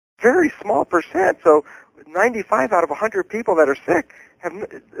very small percent. So 95 out of 100 people that are sick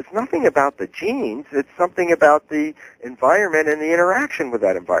it's nothing about the genes. It's something about the environment and the interaction with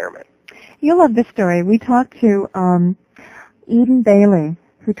that environment. You'll love this story. We talked to Eden Bailey,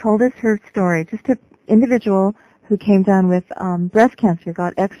 who told us her story, just an individual who came down with breast cancer,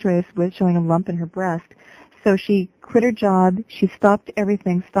 got x-rays with showing a lump in her breast. So she quit her job, she stopped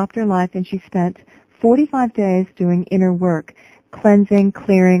everything, stopped her life, and she spent 45 days doing inner work, cleansing,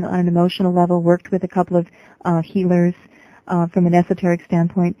 clearing on an emotional level, worked with a couple of healers from an esoteric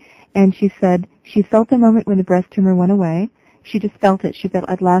standpoint. And she said she felt the moment when the breast tumor went away. She just felt it. She felt,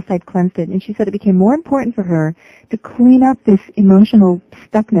 at last I'd cleansed it. And she said it became more important for her to clean up this emotional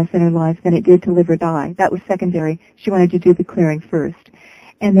stuckness in her life than it did to live or die. That was secondary. She wanted to do the clearing first.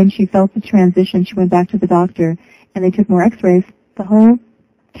 And then she felt the transition. She went back to the doctor, and they took more x-rays. The whole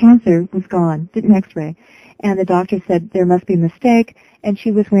cancer was gone, didn't x-ray. And the doctor said there must be a mistake, and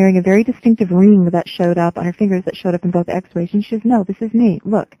she was wearing a very distinctive ring that showed up on her fingers that showed up in both x-rays. And she says, no, this is me.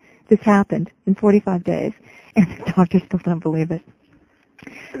 Look, this happened in 45 days. And the doctors still don't believe it.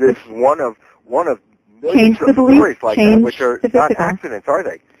 This is one of millions of stories like that, which are not accidents, are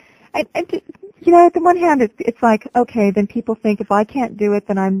they? You know, on the one hand, it's like, okay, then people think if I can't do it,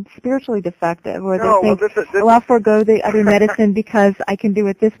 then I'm spiritually defective, or they think, well, I'll forego the other medicine because I can do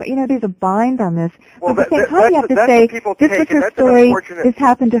it this way. You know, there's a bind on this. Well, but at the same time, you have to say, this was her story, this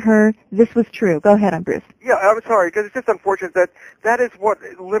happened to her, this was true. Go ahead, I'm Bruce. Yeah, I'm sorry, because it's just unfortunate that is what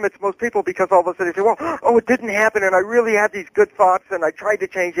limits most people, because all of a sudden they say, well, oh, it didn't happen, and I really had these good thoughts, and I tried to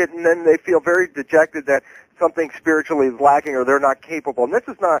change it, and then they feel very dejected that something spiritually is lacking or they're not capable. And this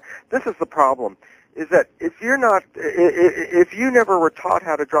is the problem, is that if you never were taught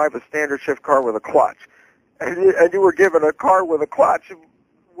how to drive a standard shift car with a clutch, and you were given a car with a clutch,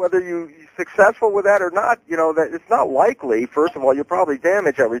 whether you're successful with that or not, you know, that it's not likely. First of all, you'll probably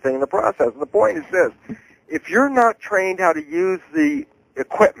damage everything in the process. And the point is this: if you're not trained how to use the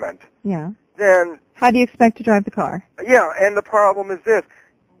equipment, then how do you expect to drive the car? Yeah, and the problem is this: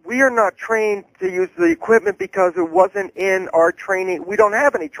 we are not trained to use the equipment because it wasn't in our training. We don't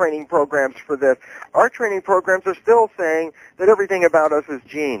have any training programs for this. Our training programs are still saying that everything about us is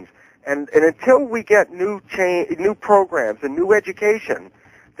genes. And until we get new programs and new education,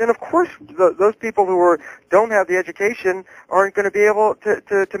 then of course those people who don't have the education aren't going to be able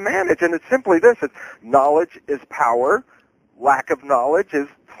to manage. And it's simply this: it's knowledge is power. Lack of knowledge is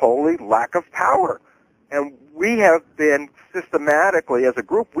totally lack of power. And we have been systematically, as a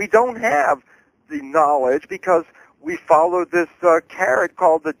group, we don't have the knowledge because we followed this carrot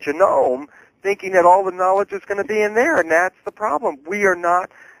called the genome, thinking that all the knowledge is going to be in there, and that's the problem. We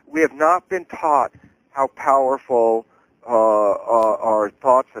have not been taught how powerful our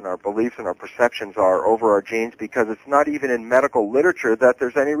thoughts and our beliefs and our perceptions are over our genes, because it's not even in medical literature that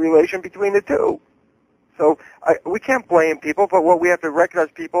there's any relation between the two. So we can't blame people, but what we have to recognize,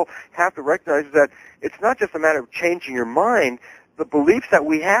 people have to recognize, is that it's not just a matter of changing your mind. The beliefs that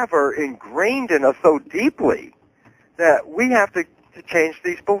we have are ingrained in us so deeply that we have to change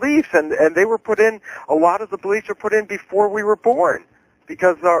these beliefs. And they were put in, a lot of the beliefs were put in before we were born,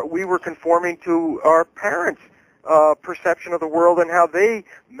 because we were conforming to our parents' perception of the world and how they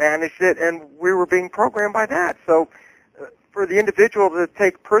managed it, and we were being programmed by that. So for the individual to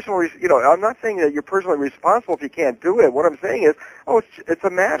take personal, I'm not saying that you're personally responsible if you can't do it. What I'm saying is, it's a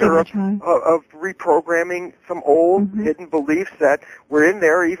matter of reprogramming some old hidden beliefs that were in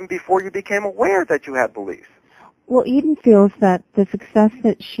there even before you became aware that you had beliefs. Well, Eden feels that the success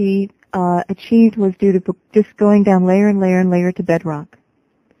that she achieved was due to just going down layer and layer and layer to bedrock.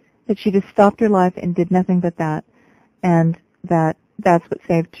 That she just stopped her life and did nothing but that, and that's what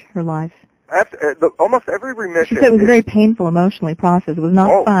saved her life. Almost every remission. She said it was a very painful emotionally process. It was not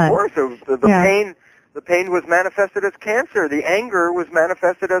fun. Oh, of course. The pain was manifested as cancer. The anger was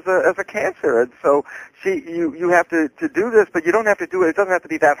manifested as a cancer. And so you have to do this, but you don't have to do it. It doesn't have to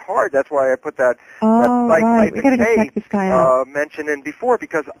be that hard. That's why I put that right. We got to check this guy out. Mentioned in before,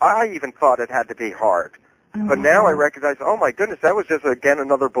 because I even thought it had to be hard. But now I recognize, oh my goodness, that was just again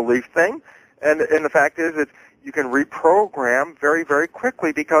another belief thing. And the fact is, you can reprogram very, very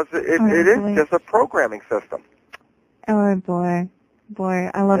quickly, because it is just a programming system. Oh, boy.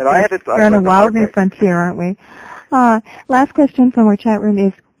 I love this. We're on a wild new frontier, aren't we? Last question from our chat room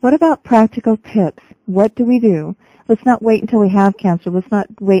is, what about practical tips? What do we do? Let's not wait until we have cancer. Let's not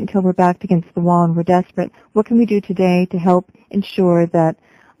wait until we're backed against the wall and we're desperate. What can we do today to help ensure that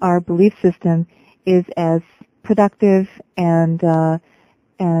our belief system is as productive and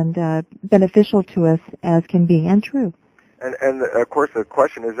beneficial to us as can be, and true? And of course the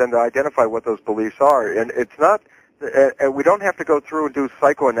question is then to identify what those beliefs are. And it's not And we don't have to go through and do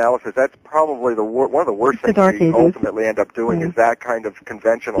psychoanalysis. That's probably one of the worst things we ultimately end up doing is that kind of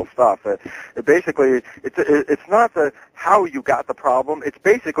conventional stuff. Basically, it's not the how you got the problem. It's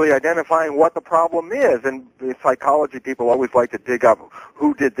basically identifying what the problem is. And the psychology people always like to dig up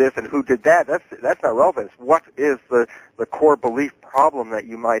who did this and who did that. That's not relevant. It's what is the core belief problem that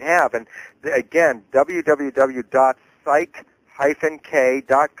you might have. And again,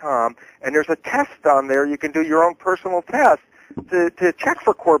 www.psych-k.com, and there's a test on there. You can do your own personal test to check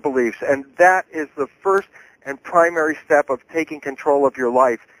for core beliefs, and that is the first and primary step of taking control of your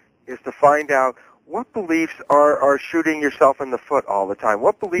life, is to find out what beliefs are shooting yourself in the foot all the time.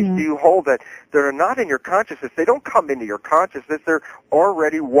 What beliefs do you hold that are not in your consciousness? They don't come into your consciousness. They're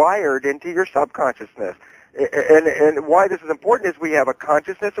already wired into your subconsciousness. And why this is important is we have a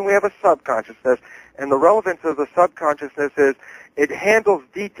consciousness and we have a subconsciousness. And the relevance of the subconsciousness is it handles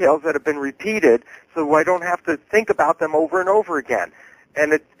details that have been repeated, so I don't have to think about them over and over again.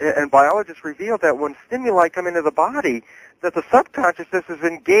 And biologists reveal that when stimuli come into the body, that the subconsciousness is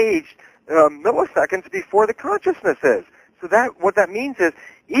engaged milliseconds before the consciousness is. So what that means is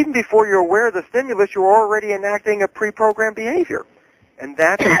even before you're aware of the stimulus, you're already enacting a pre-programmed behavior. And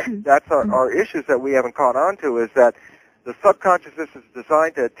that's our issues that we haven't caught on to, is that the subconsciousness is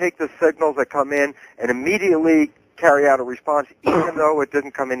designed to take the signals that come in and immediately carry out a response, even though it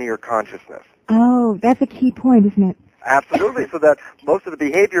didn't come into your consciousness. Oh, that's a key point, isn't it? Absolutely. So that most of the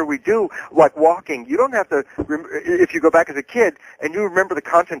behavior we do, like walking, you don't have to, if you go back as a kid and you remember the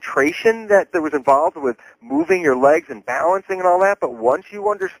concentration that was involved with moving your legs and balancing and all that, but once you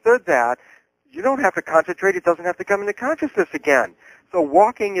understood that, you don't have to concentrate. It doesn't have to come into consciousness again. So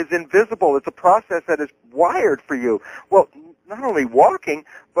walking is invisible. It's a process that is wired for you. Well, not only walking,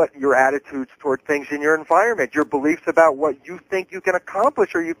 but your attitudes toward things in your environment, your beliefs about what you think you can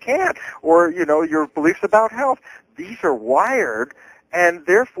accomplish or you can't, or, your beliefs about health. These are wired, and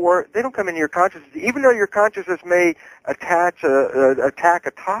therefore they don't come into your consciousness. Even though your consciousness may attack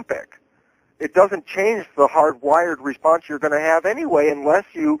a topic, it doesn't change the hardwired response you're going to have anyway unless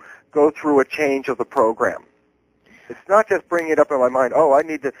you go through a change of the program. It's not just bringing it up in my mind, I want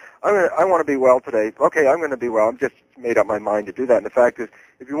to be well today. Okay, I'm going to be well. I've just made up my mind to do that. And the fact is,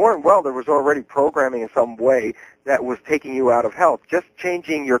 if you weren't well, there was already programming in some way that was taking you out of health. Just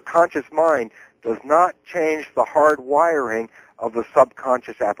changing your conscious mind does not change the hard wiring of the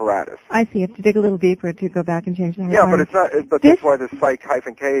subconscious apparatus. I see. You have to dig a little deeper to go back and change the hard Yeah, wiring. but it's not. But that's why the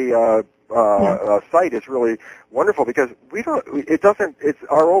psych-k site is really wonderful, because we don't. It doesn't. It's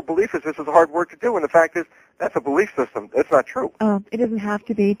our old belief is this is hard work to do, and the fact is that's a belief system. That's not true. Oh, it doesn't have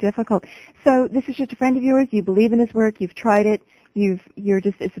to be difficult. So this is just a friend of yours. You believe in his work. You've tried it.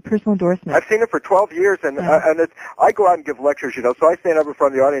 It's a personal endorsement. I've seen it for 12 years, and I go out and give lectures, so I stand up in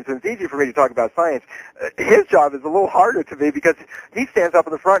front of the audience, and it's easy for me to talk about science. His job is a little harder to me, because he stands up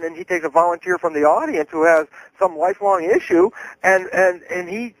in the front and he takes a volunteer from the audience who has some lifelong issue, and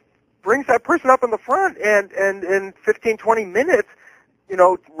he brings that person up in the front, and in 15, 20 minutes,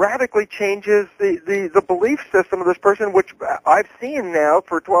 radically changes the belief system of this person, which I've seen now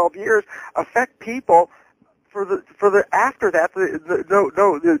for 12 years affect people. After that,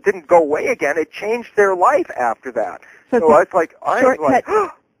 it didn't go away again. It changed their life after that. So it's like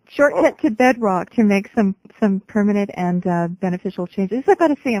shortcut to bedrock to make some permanent and beneficial changes. I've got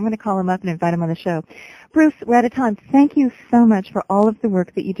to see. I'm going to call him up and invite him on the show. Bruce, we're out of time. Thank you so much for all of the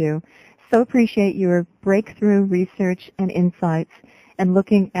work that you do. So appreciate your breakthrough research and insights and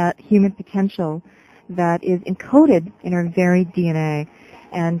looking at human potential that is encoded in our very DNA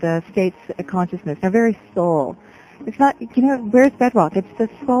and states a consciousness, our very soul. It's not, where's bedrock? It's the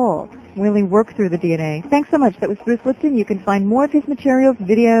soul. Really work through the DNA. Thanks so much. That was Bruce Lipton. You can find more of his materials,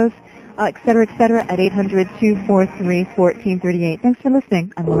 videos, et cetera, at 800-243-1438. Thanks for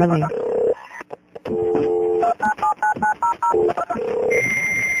listening. I'm Laura Lee.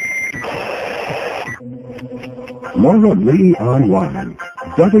 Laura Lee Online.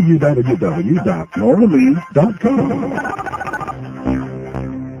 www.lauralee.com